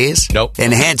ladies? Nope.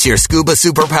 Enhance your scuba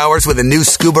superpowers with a new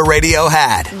Scuba Radio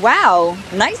hat. Wow,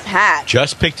 nice hat.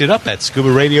 Just picked it up at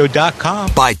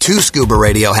ScubaRadio.com. Buy 2 Scuba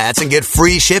Radio hats and get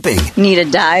free shipping. Need a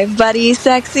dive buddy,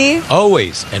 sexy?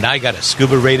 Always, and I got a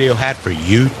Scuba Radio hat for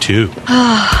you, too.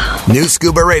 New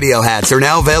Scuba Radio hats are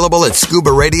now available at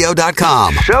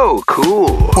ScubaRadio.com. So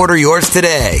cool. Order yours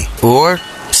today, or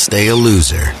stay a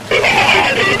loser.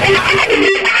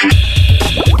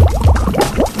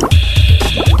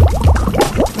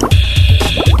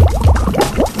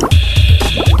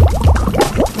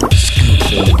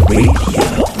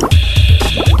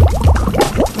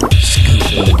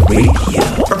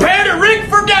 Prepare to rig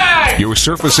for dive! Your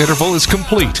surface interval is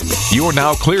complete. You're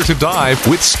now clear to dive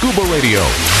with Scuba Radio.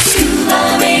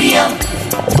 Scuba Radio.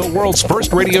 the world's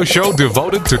first radio show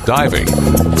devoted to diving.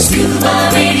 Scuba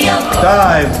Radio.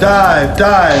 Dive, dive,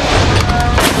 dive.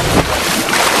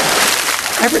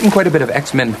 I've written quite a bit of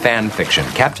X-Men fan fiction.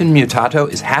 Captain Mutato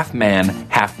is half man,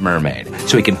 half mermaid,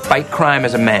 so he can fight crime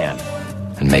as a man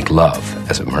and make love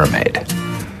as a mermaid.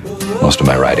 Most of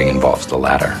my writing involves the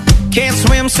latter. Can't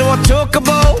swim, so I took a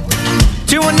boat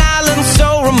to an island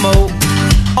so remote.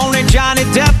 Only Johnny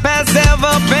Depp has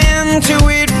ever been to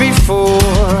it before.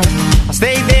 I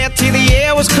stayed there till the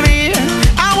air was clear.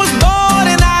 I was bored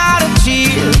and out of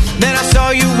tears. Then I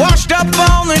saw you washed up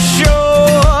on the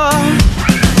shore.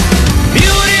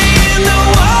 Beauty in the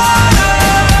water,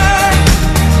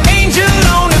 angel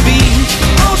on the beach,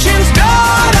 ocean's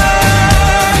daughter.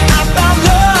 I thought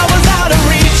love was out of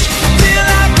reach till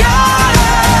I got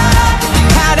her.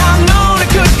 Had I known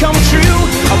it could come true,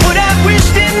 I would have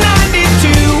wished in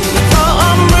 92 for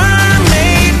a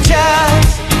mermaid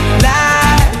just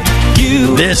like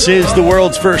you. This is the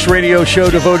world's first radio show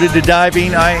devoted to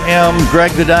diving. I am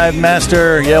Greg the Dive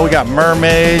Master. Yeah, we got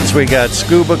mermaids, we got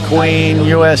Scuba Queen,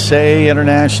 USA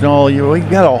International. We've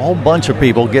got a whole bunch of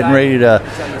people getting ready to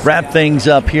wrap things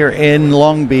up here in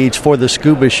Long Beach for the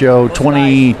Scuba Show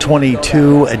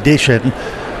 2022 edition.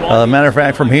 Matter of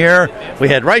fact, from here, we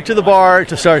head right to the bar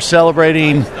to start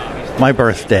celebrating my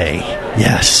birthday.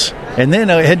 Yes. And then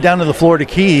I head down to the Florida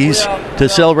Keys to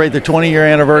celebrate the 20-year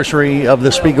anniversary of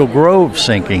the Spiegel Grove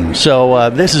sinking. So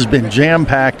this has been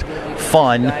jam-packed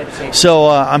fun. So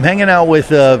I'm hanging out with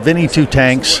Vinny Two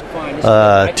Tanks,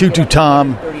 Tutu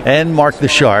Tom, and Mark the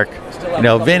Shark. You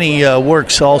know, Vinny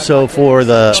works also for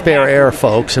the Spare Air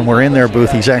folks, and we're in their booth.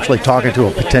 He's actually talking to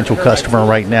a potential customer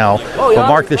right now. But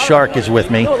Mark the Shark is with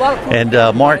me. And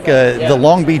Mark, the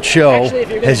Long Beach show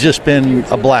has just been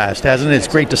a blast, hasn't it? It's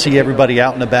great to see everybody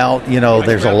out and about. You know,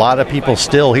 there's a lot of people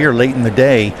still here late in the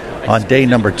day on day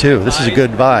number 2. This is a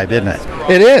good vibe, isn't it?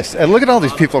 It is. And look at all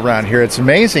these people around here. It's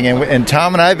amazing. And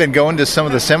Tom and I have been going to some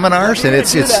of the seminars, and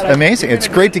it's amazing. It's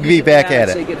great to be back at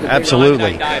it.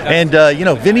 Absolutely. And, you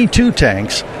know, Vinny Two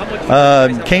Tanks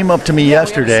came up to me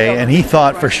yesterday, and he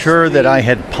thought for sure that I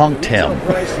had punked him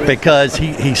because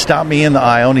he stopped me in the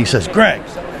aisle, and he says, Greg,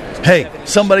 hey,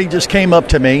 somebody just came up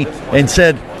to me and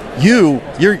said,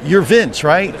 you're Vince,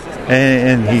 right?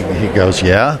 And he goes,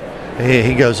 yeah.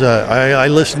 He goes, I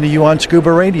listen to you on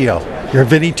Scuba Radio. You're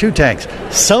Vinny Two Tanks.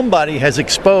 Somebody has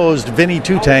exposed Vinny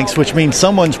Two Tanks, which means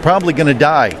someone's probably going to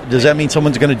die. Does that mean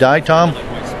someone's going to die, Tom?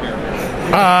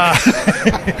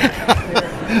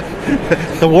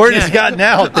 The word has gotten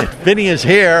out that Vinny is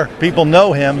here. People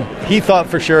know him. He thought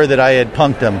for sure that I had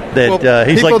punked him. That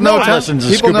he's like, no, listens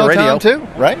to Scuba Radio. People know Tom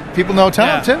too, right? People know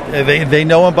Tom too. They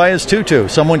know him by his tutu.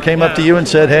 Someone came up to you and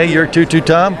said, hey, you're Tutu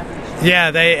Tom?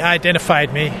 Yeah, they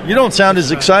identified me. You don't sound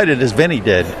as excited as Vinny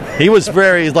did. He was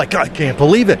like, I can't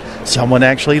believe it. Someone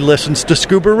actually listens to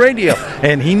Scuba Radio,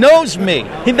 and he knows me.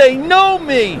 They know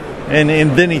me.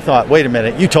 And Vinny thought, wait a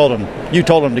minute, you told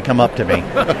him to come up to me.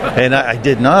 And I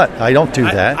did not. I don't do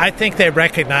that. I think they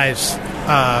recognize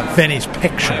Vinny's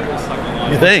picture.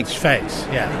 You think? His face,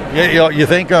 yeah. You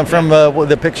think from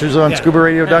the pictures on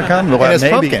ScubaRadio.com? And his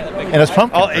pumpkin. And his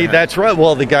pumpkin. Oh, that's right.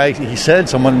 Well, the guy, he said,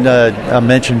 someone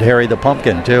mentioned Harry the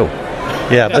Pumpkin, too.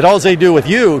 Yeah, but all they do with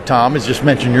you, Tom, is just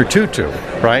mention your tutu,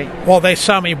 right? Well, they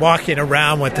saw me walking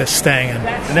around with this thing.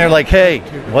 And they're like, hey,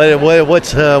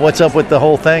 what's up with the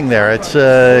whole thing there? It's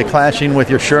clashing with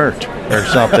your shirt or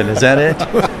something. Is that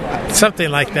it? Something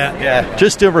like that. Yeah.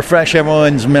 Just to refresh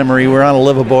everyone's memory, we're on a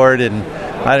liveaboard, and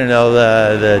I don't know,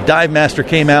 the dive master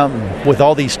came out with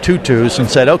all these tutus and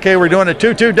said, okay, we're doing a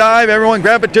tutu dive. Everyone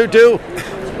grab a tutu.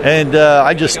 And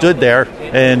I just stood there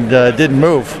and didn't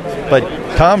move. But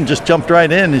Tom just jumped right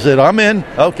in. He said, I'm in.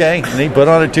 Okay. And he put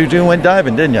on a tutu and went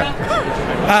diving, didn't you?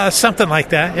 Something like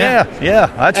that, yeah.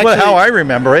 That's how I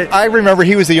remember it. I remember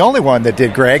he was the only one that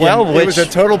did, Greg. Well, it was a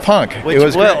total punk.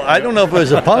 I don't know if it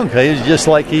was a punk. It was just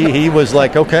like he was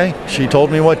like, okay, she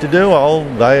told me what to do.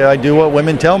 I do what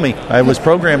women tell me. I was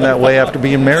programmed that way after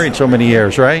being married so many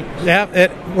years, right? Yeah,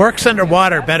 it works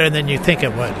underwater better than you think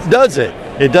it would. Does it?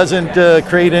 It doesn't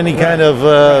create any kind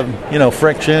of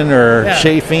friction or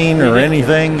chafing or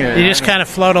anything? You just kind of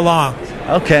float along.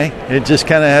 Okay. It just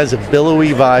kind of has a billowy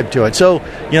vibe to it. So,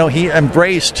 he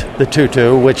embraced the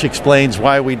tutu, which explains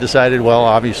why we decided, well,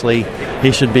 obviously,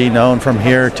 he should be known from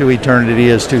here to eternity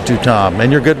as Tutu Tom.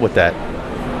 And you're good with that?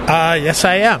 Yes,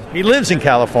 I am. He lives in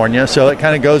California, so it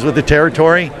kind of goes with the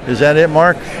territory. Is that it,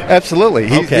 Mark? Absolutely.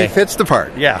 He fits the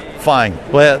part. Yeah, fine.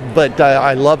 Well, but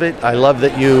I love it. I love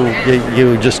that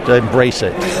you just embrace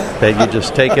it, that you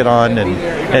just take it on,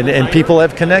 and people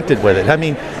have connected with it. I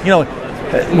mean,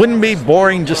 wouldn't it be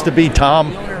boring just to be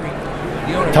Tom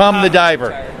the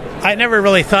diver? I never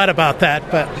really thought about that,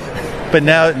 But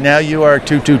now you are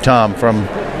Tutu Tom from,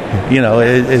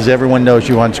 as everyone knows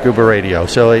you on Scuba Radio.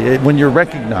 So when you're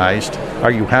recognized,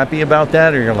 are you happy about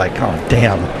that, or you're like, oh,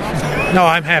 damn? No,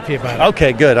 I'm happy about it.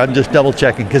 Okay, good. I'm just double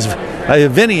checking because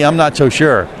Vinny, I'm not so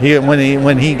sure.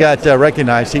 When he got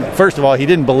recognized, first of all, he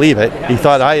didn't believe it. He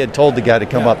thought I had told the guy to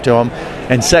come up to him,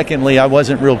 and secondly, I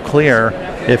wasn't real clear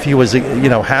if he was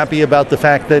happy about the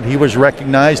fact that he was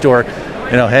recognized, or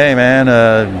hey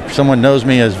man, someone knows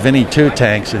me as Vinny Two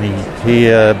Tanks, and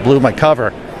he blew my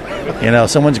cover.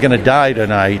 Someone's going to die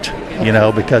tonight.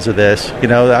 Because of this.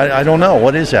 I don't know.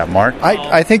 What is that, Mark?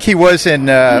 I think he was in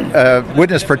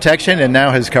witness protection, and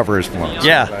now his cover is blown.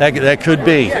 Yeah, that could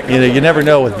be. You never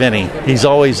know with Vinny. He's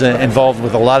always involved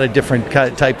with a lot of different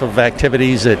type of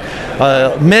activities,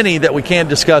 many that we can't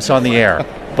discuss on the air.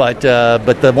 But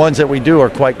the ones that we do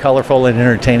are quite colorful and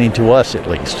entertaining to us, at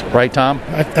least. Right, Tom?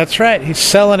 That's right. He's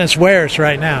selling his wares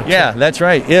right now. Yeah, that's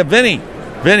right. Yeah, Vinny,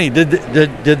 did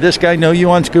this guy know you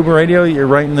on Scuba Radio? You're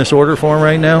writing this order for him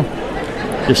right now?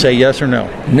 Just say yes or no.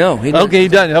 No, he doesn't. Okay, he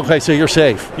doesn't. Okay, so you're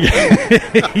safe.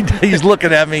 He's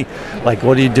looking at me like,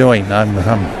 what are you doing? I'm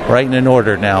writing an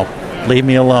order now. Leave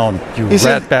me alone,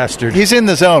 rat bastard. He's in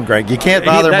the zone, Greg. You can't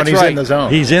bother him when he's in the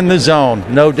zone. He's in the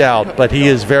zone, no doubt. But he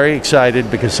is very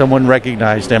excited because someone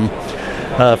recognized him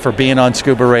for being on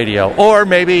Scuba Radio. Or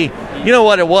maybe, you know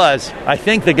what it was? I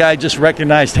think the guy just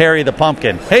recognized Harry the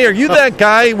Pumpkin. Hey, are you that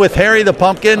guy with Harry the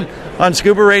Pumpkin on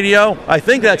Scuba Radio? I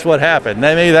think that's what happened.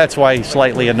 Maybe that's why he's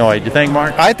slightly annoyed. You think,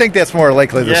 Mark? I think that's more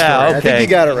likely the story. Okay. I think you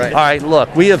got it right. All right,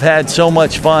 look, we have had so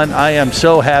much fun. I am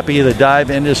so happy the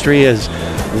dive industry is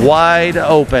wide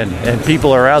open, and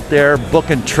people are out there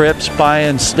booking trips,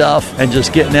 buying stuff, and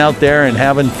just getting out there and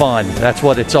having fun. That's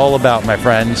what it's all about, my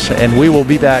friends. And we will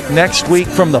be back next week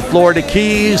from the Florida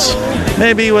Keys,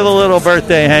 maybe with a little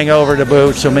birthday hangover to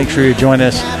boot. So make sure you join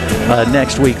us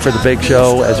next week for the big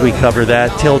show as we cover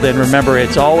that. Till then, remember,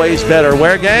 it's always better.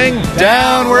 Where, gang?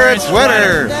 Down where it's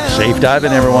wetter. Safe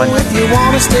diving, everyone. If you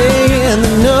want to stay in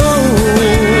the know,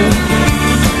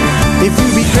 if you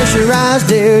be pressurized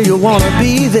there, you'll want to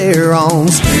be there on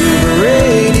Scuba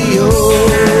Radio.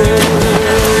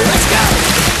 Let's go!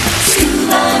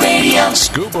 Scuba Radio.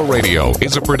 Scuba Radio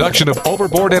is a production of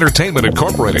Overboard Entertainment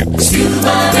Incorporated.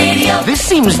 Scuba Radio. This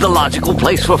seems the logical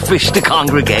place for fish to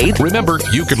congregate. Remember,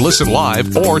 you can listen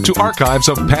live or to archives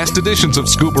of past editions of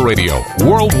Scuba Radio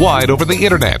worldwide over the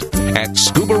internet at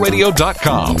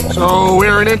scubaradio.com. So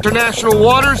we're in international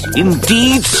waters?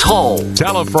 Indeed so.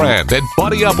 Tell a friend and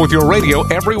buddy up with your radio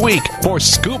every week for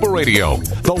Scuba Radio,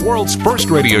 the world's first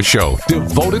radio show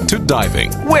devoted to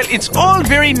diving. Well, it's all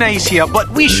very nice here, but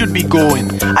we should be going.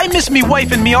 I miss me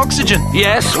wife and me oxygen.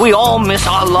 Yes, we all miss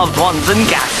our loved ones and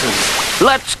gases.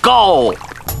 Let's go.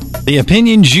 The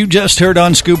opinions you just heard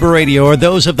on Scuba Radio are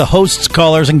those of the hosts,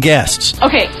 callers, and guests.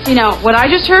 Okay, what I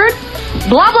just heard?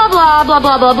 Blah, blah, blah, blah,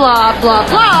 blah, blah, blah, blah,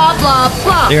 blah, blah,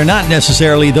 blah. They are not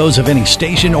necessarily those of any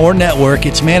station or network,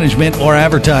 its management, or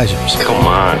advertisers. Come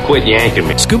on, quit yanking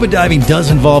me. Scuba diving does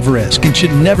involve risk and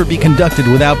should never be conducted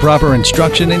without proper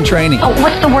instruction and training. Oh,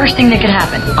 what's the worst thing that could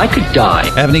happen? I could die.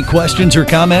 Have any questions or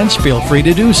comments? Feel free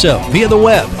to do so via the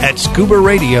web at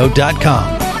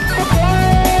scubaradio.com.